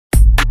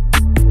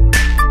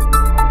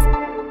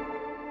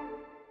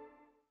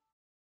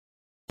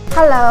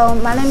Hello,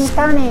 my name is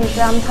Sunley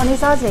from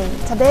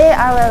TonySourcing. Today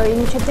I will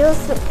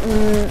introduce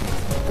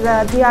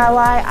the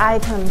DIY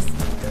items.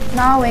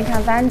 Now we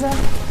can find it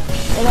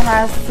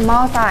has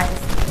small size,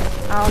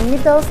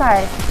 middle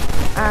size,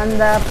 and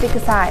big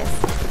size.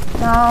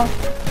 Now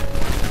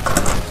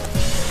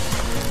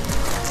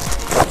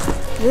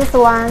this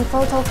one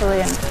photo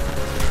frame.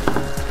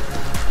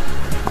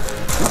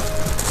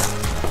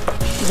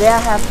 There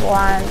have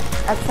one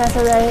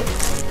accessory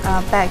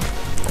bag.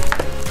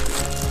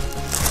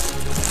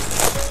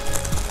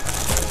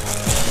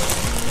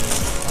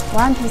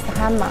 One piece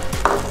hammer,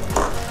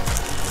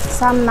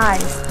 some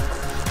knives,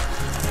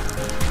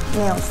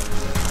 nails,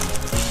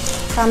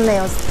 some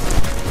nails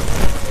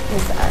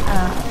with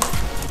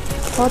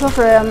photo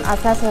frame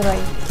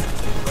accessory.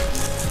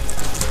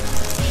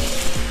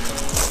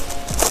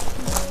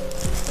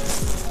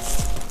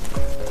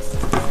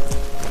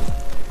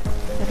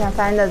 You can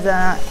find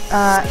the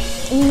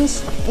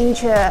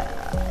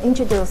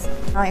introduce.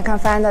 Now you can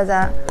find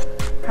the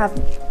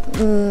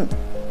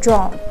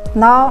drawn.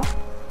 Now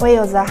we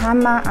use the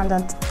hammer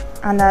and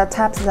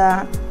tap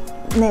the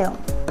nail.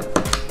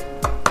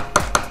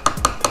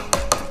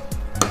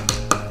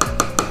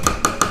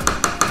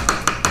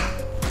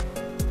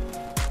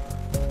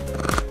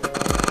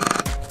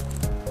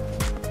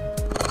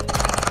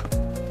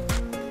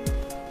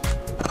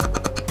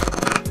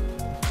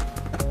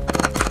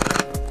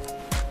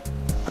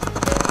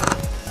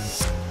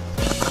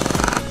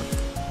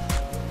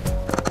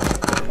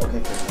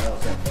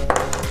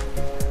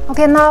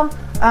 Okay, now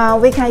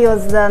we can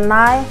use the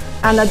knife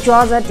and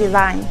draw the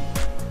design.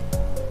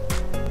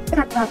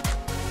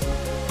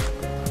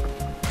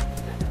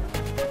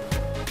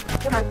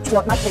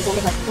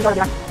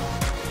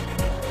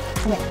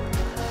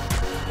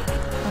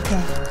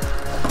 Okay.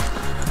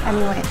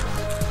 Anyway.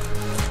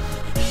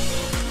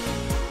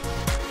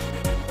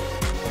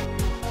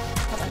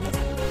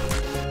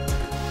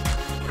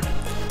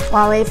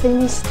 When we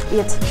finish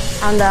it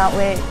and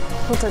we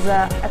put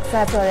the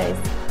accessories,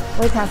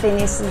 we can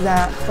finish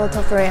the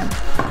photo frame.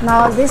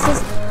 Now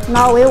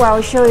we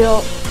will show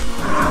you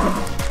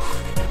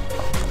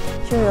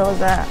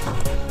the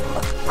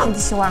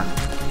finished one.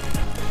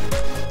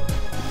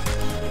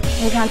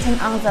 You can turn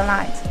on the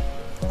light.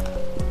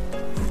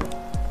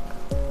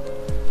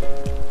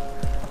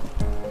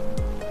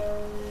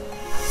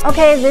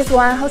 Okay, this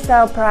one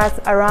wholesale price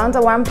around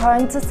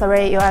 1.3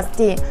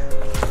 USD.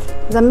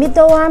 The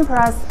middle one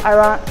price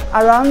around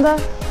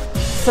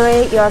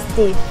 3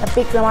 USD. The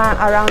big one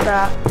around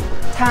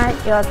 10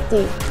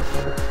 USD.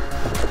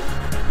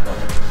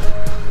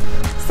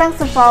 Thanks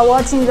for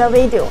watching the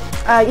video.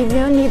 If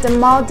you need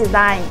more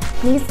design,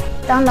 please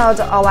download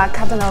our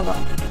catalog.